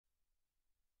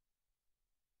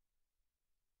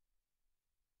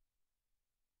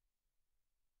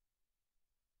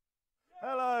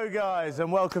Hello guys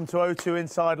and welcome to O2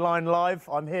 Inside Line Live.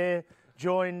 I'm here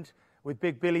joined with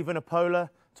Big Billy Vunipola,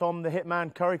 Tom the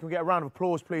Hitman Curry. Can we get a round of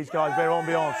applause please guys, better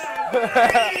ambiance.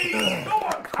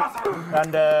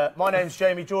 And my name's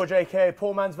Jamie George aka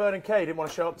Poor Man's Vernon Kay. Didn't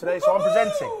want to show up today so I'm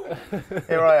presenting.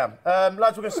 Here I am.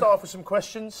 Lads, we're going to start off with some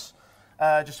questions.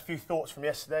 Just a few thoughts from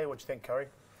yesterday. What do you think, Curry?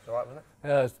 It's alright, wasn't it?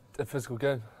 Yeah, it's a physical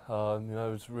game. You know,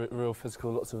 it was real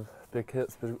physical, lots of big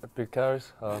hits, big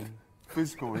carries.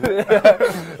 Physical, yeah,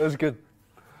 it was good.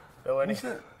 Bill,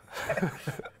 anything?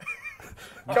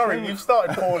 Curry, you've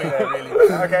started poorly there, really.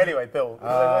 Okay, anyway, Bill,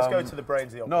 let's go to the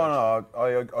brains of the operation. No,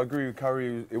 I agree with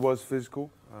Curry. It was physical,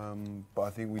 but I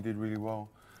think we did really well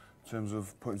in terms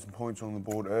of putting some points on the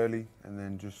board early and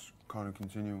then just kind of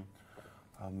continuing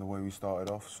the way we started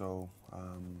off. So,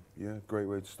 yeah, great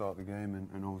way to start the game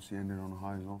and obviously ended on a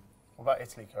high as well. What about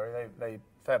Italy, Curry? They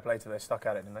fair play to they stuck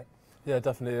at it, didn't they? Yeah,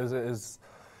 definitely. It was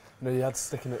you know, you had to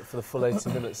stick in it for the full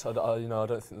 80 minutes. I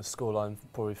don't think the scoreline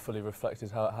probably fully reflected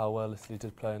how well Italy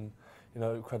did play, and you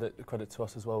know, credit to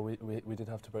us as well. We did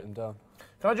have to break them down.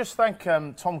 Can I just thank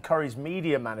Tom Curry's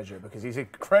media manager because he's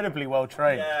incredibly well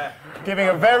trained, giving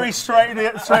a very straight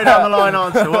down the line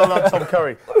answer. Well done, Tom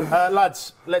Curry.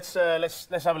 Lads, let's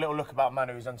have a little look about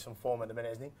Manu, who's on some form at the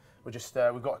minute, isn't he?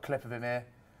 We've got a clip of him here.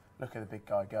 Look at the big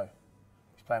guy go.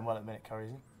 He's playing well at the minute, Curry,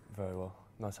 isn't he? Very well.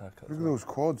 Nice haircut. Look at those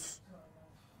quads.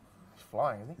 He's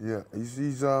flying, isn't he? Yeah,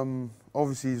 he's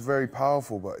obviously he's very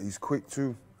powerful, but he's quick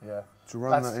too. Yeah. To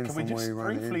run that in can from we where he just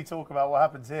ran it briefly in. talk about what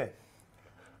happens here?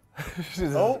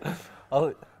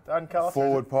 Dan Carter.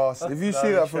 Forward pass. If you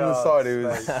see that from the side, it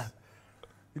was a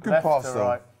good Left pass to though.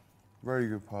 right. Very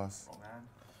good pass.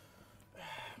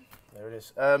 There it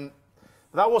is. That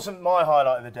wasn't my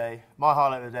highlight of the day. My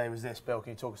highlight of the day was this. Bill,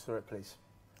 can you talk us through it, please?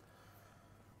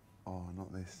 Oh,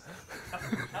 not this.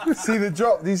 See the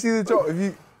drop? Do you see the drop?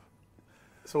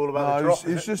 It's all about the drop.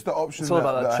 It's just the option It's all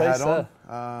about that I had chase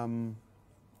on.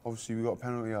 Obviously, we got a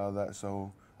penalty out of that,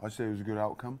 so I'd say it was a good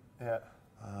outcome. Yeah.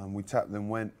 We tapped and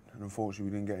went, and unfortunately,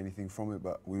 we didn't get anything from it,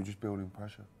 but we were just building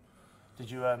pressure.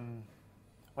 Did you?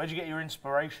 Where did you get your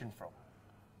inspiration from?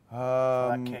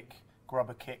 For that kick,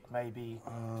 grubber kick, maybe.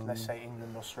 Let's say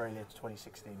England, Australia,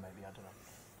 2016, maybe. I don't know.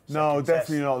 No,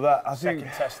 definitely not that. I think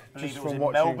second test. I believe just it was from in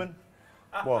watching, Melbourne.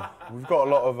 Well, we've got a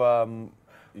lot of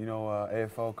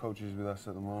AFL coaches with us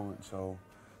at the moment, so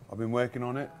I've been working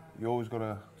on it. You always got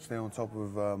to stay on top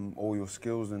of all your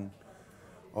skills, and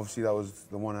obviously that was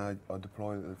the one I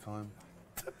deployed at the time.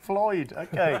 Floyd,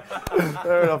 okay.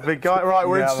 Fair enough, big guy. Right,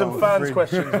 we're into some fans'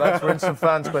 questions, lads. We're into some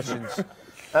fans' questions.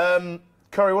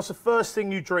 Curry, what's the first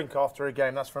thing you drink after a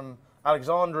game? That's from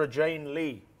Alexandra Jane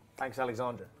Lee. Thanks,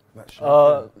 Alexandra.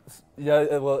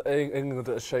 Yeah, well, England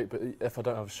at a shake, but if I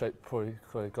don't have a shake, probably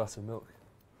a glass of milk.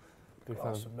 A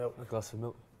glass of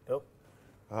milk. Bill?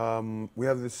 We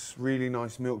have this really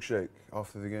nice milkshake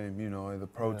after the game, you know, the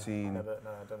protein, I don't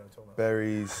know what you're talking about.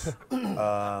 berries.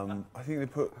 I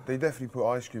think they definitely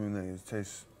put ice cream in there. It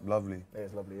tastes lovely. It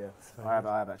is lovely, yeah. I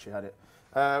have actually had it.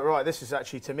 Right, this is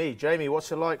actually to me. Jamie,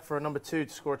 what's it like for a number 2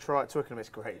 to score a try at Twickenham? It's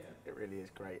great. It really is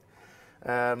great.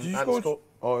 Did you score?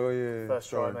 Oh, yeah. First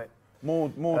try, mate.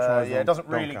 More tries. Yeah, it doesn't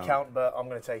really count, but I'm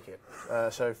going to take it.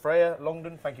 So, Freya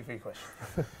Longdon, thank you for your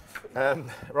question.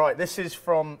 Right, this is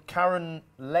from Karen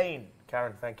Lane.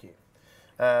 Karen, thank you.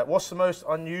 What's the most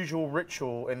unusual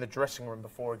ritual in the dressing room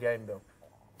before a game, Bill?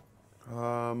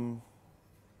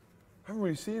 Haven't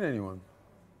really seen anyone.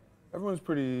 Everyone's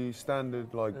pretty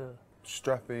standard, like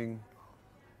strapping.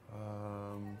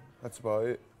 That's about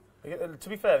it. To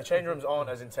be fair, the change rooms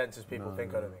aren't as intense as people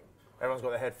think, I don't think. Everyone's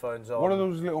got their headphones on. What are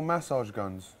those little massage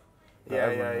guns?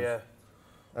 Yeah.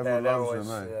 Everyone loves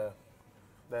them, yeah.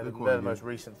 They're the most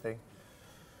recent thing.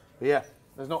 But yeah,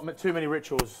 there's not too many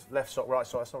rituals, left sock, right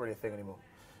sock, that's not really a thing anymore.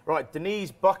 Right, Denise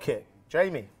Bucket.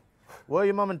 Jamie, were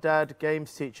your mum and dad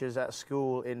games teachers at a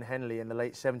school in Henley in the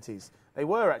late 70s? They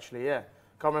were actually, yeah.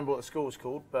 Can't remember what the school was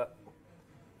called, but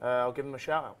I'll give them a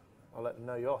shout out. I'll let them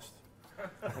know you asked.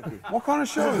 Thank you. What kind of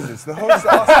show is this? The host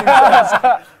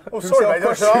asking Oh, sorry,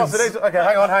 mate. Okay,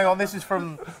 hang on. This is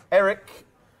from Eric.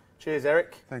 Cheers,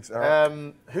 Eric. Thanks,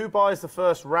 Eric. Who buys the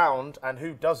first round and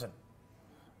who doesn't?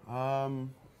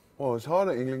 Well, it's hard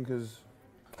at England because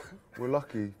we're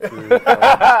lucky to,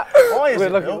 Why is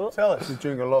it, Bill? Tell us. to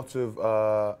drink a lot of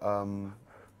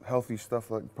healthy stuff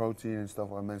like protein and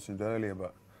stuff I mentioned earlier,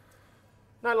 but...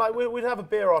 No, like we'd have a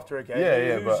beer after a game.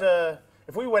 Yeah,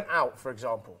 if we went out, for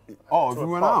example. Oh, if we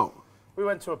went out? We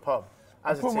went to a pub.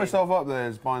 I put myself up there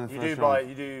as buying the first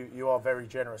round. You are very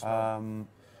generous, man.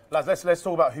 Lads, let's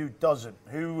talk about who doesn't.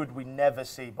 Who would we never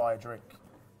see buy a drink?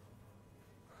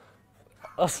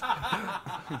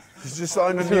 He's just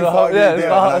signed a It's new my 5-year it's deal.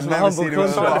 my- and it's I've my never humble seen him in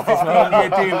contract. a It's my humble- 5-year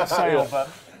deal at Sale, but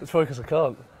It's probably because I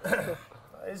can't.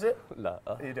 is it? Nah.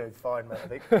 You're doing fine, mate, I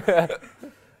think.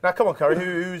 Now, come on, Curry.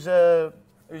 Who's a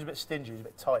bit stingy? Who's a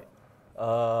bit tight?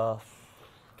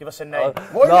 Give us a name.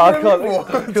 What No, are I you can't. looking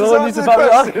for? Because Just I need answer to the back me. I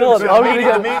question. can't. I'm gonna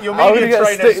get. Your I'm gonna media get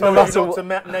trainer stick no told matter you what.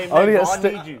 not to name I'm gonna names, get but I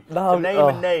stick. need you No, to name oh.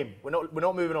 a name. We're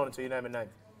not moving on until you name a name.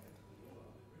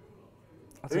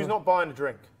 Who's not buying a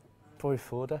drink? Probably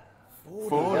Forder.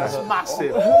 That's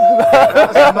massive.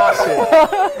 That's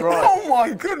massive. Right. Oh my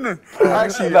goodness.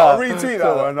 Actually, I'll retweet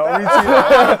that one. I'll retweet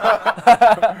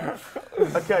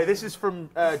that. Okay, this is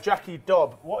from Jackie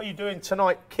Dobb. What are you doing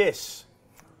tonight, Kiss?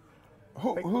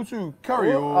 Who to?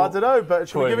 Curry or? I don't know, but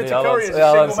should we give it to Probably, Curry as yeah, a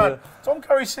I'll single man? answer. Tom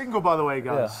Curry's single, by the way,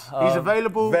 guys. Yeah, He's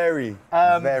available. Very,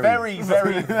 Very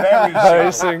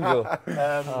Very single. single.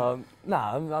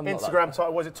 Nah, I'm not. Instagram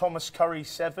title, was it Thomas Curry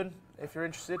 7, if you're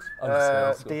interested.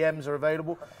 Understood. DMs are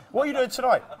available. What are you doing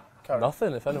tonight, Curry?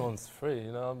 Nothing. If anyone's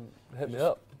free, hit me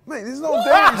up. Mate, there's no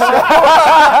dating show.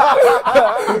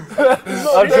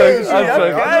 I'm joking.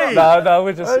 Okay. No,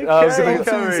 we're just. I was gonna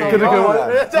Curry. go.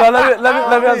 No,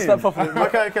 let me answer that properly.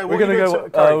 Okay, We're gonna go. Curry, We're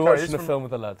Curry, watching a film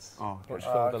with the lads. Oh, Watch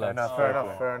a film with the lads. No,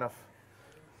 fair enough.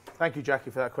 Thank you, Jackie,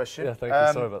 for that question. Yeah, thank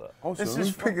you. Sorry about that. Also, This who's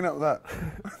is picking up that?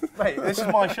 Mate, this is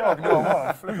my show.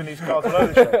 I'm flipping these cards all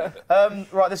over the show.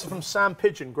 Right, this is from Sam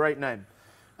Pigeon. Great name.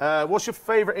 What's your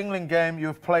favourite England game you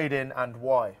have played in and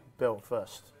why? Bill,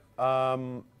 first.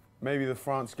 Maybe the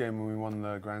France game when we won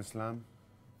the Grand Slam.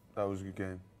 That was a good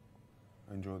game.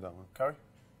 I enjoyed that one. Curry?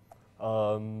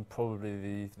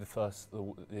 Probably the first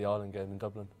the Ireland game in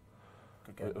Dublin.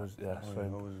 Good game. It was, yeah, That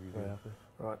was a good very game. happy.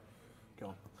 Right, go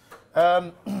on.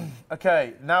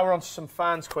 Okay, now we're on to some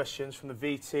fans' questions from the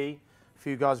VT. A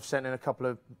few guys have sent in a couple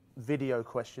of video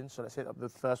questions, so let's hit up the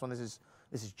first one. This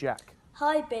is Jack.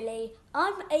 Hi Billy,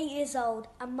 I'm 8 years old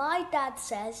and my dad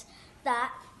says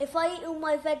that if I eat all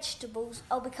my vegetables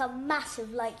I'll become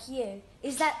massive like you.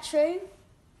 Is that true?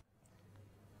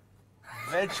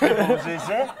 Vegetables, is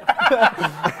it?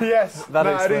 Yes, That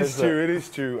no, it explains is true. It is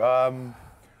true.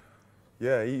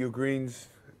 Yeah, eat your greens.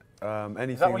 Anything.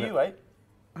 Is that what you ate?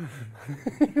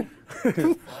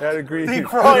 had a green. Deep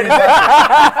fried.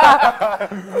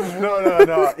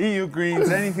 No. Eat your greens.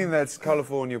 Anything that's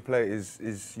colourful on your plate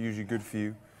is usually good for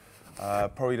you.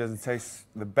 Probably doesn't taste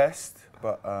the best,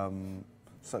 but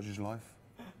such is life.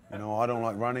 You know, I don't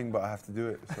like running, but I have to do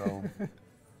it. So,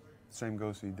 same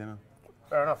goes to your dinner.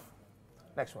 Fair enough.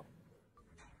 Next one.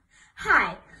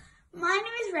 Hi, my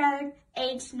name is Rowan,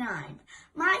 aged 9.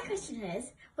 My question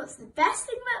is, what's the best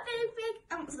thing about being big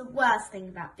and what's the worst thing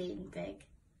about being big?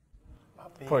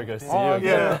 Probably goes to you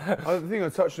again. Yeah. I think I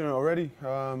touched on it already.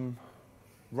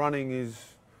 Running is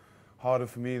harder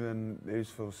for me than it is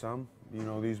for some. You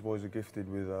know, these boys are gifted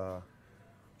with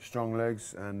strong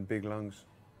legs and big lungs.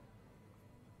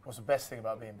 What's the best thing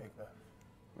about being big, though?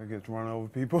 I get to run over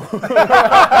people. Thank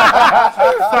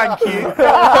you.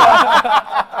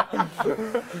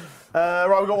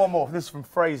 Right, we've got one more. This is from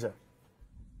Fraser.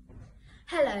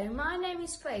 Hello, my name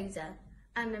is Fraser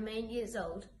and I'm 8 years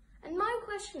old. And my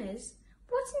question is,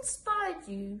 what inspired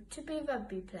you to be a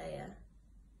rugby player?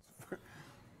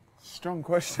 Strong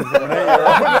question for an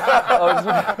 8-year-old.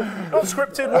 Not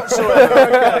scripted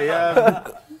whatsoever.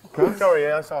 Okay. Sorry,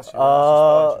 yeah, let's ask you.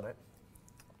 What's inspired you, mate?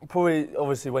 Probably,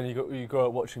 obviously, when you grow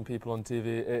up watching people on TV,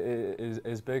 it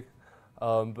is big.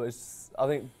 But I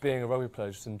think being a rugby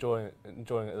player, just enjoying it at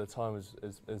the time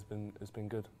has been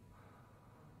good.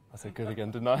 I said good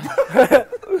again, didn't I?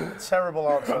 Terrible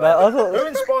answer. No, I thought Who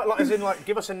inspired? Like, as in, like,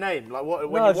 give us a name. Like, what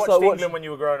when No, you just watched like England when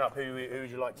you were growing up, who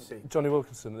would you like to see? Johnny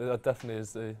Wilkinson. That definitely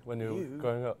is when you were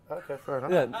growing up. Okay, fair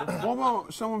enough. Yeah. What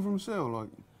about someone from Sale, like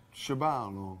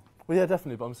Shaban or? Well, yeah,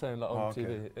 definitely. But I'm saying like on okay.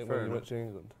 TV Fair when you enough. went to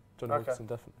England. Johnny Okay. Wilkinson,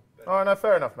 definitely. All right, no,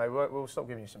 fair enough, mate. We'll stop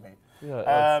giving you some heat.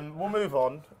 Yeah. We'll move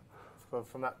on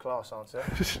from that class answer.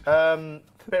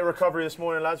 Bit of recovery this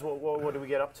morning, lads. What did we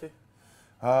get up to?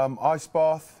 Ice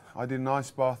bath. I did an ice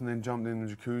bath and then jumped in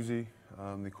the jacuzzi.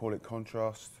 They call it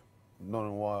contrast. Don't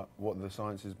know what the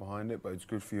science is behind it, but it's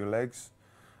good for your legs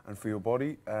and for your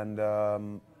body.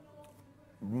 And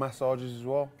massages as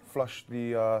well. Flush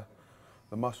the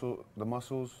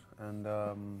muscles, and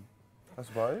that's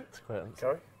about it. That's a great answer.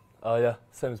 Sorry? Yeah,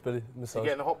 same as Billy. Did you Massage.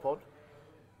 get in the hot pod?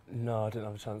 No, I didn't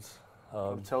have a chance.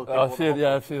 Tell people what the hot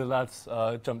a few of the lads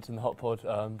jumped in the hot pod.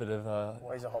 Bit of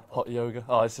What is a hot pod? hot yoga.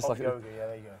 Oh, it's just Hot like yoga, yeah,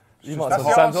 there you go. you might That's as the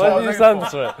well answer stand I was you looking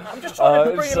stand to it. I'm just trying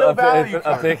to bring It's a little value.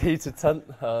 a big heated tent.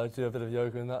 Do a bit of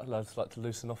yoga in that. Lads like to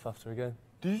loosen off after a game.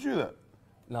 Did you do that?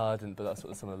 No, I didn't, but that's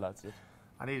what some of the lads did.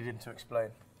 I needed him to explain.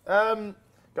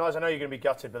 Guys, I know you're going to be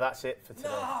gutted, but that's it for today.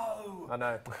 No! I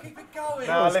know. Keep it going.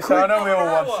 No, listen, I know we all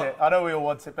Half an want hour. it. I know we all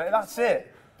want it, but that's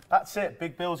it. That's it.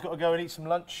 Big Bill's got to go and eat some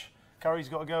lunch. Curry's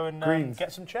got to go and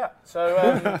get some chat. So,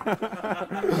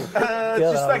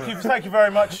 just thank you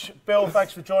very much, Bill.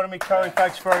 Thanks for joining me. Curry,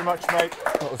 thanks very much, mate.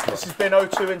 This has been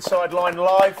O2 Inside Line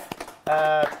Live.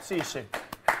 See you soon.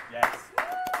 Yes.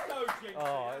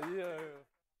 Oh, yeah.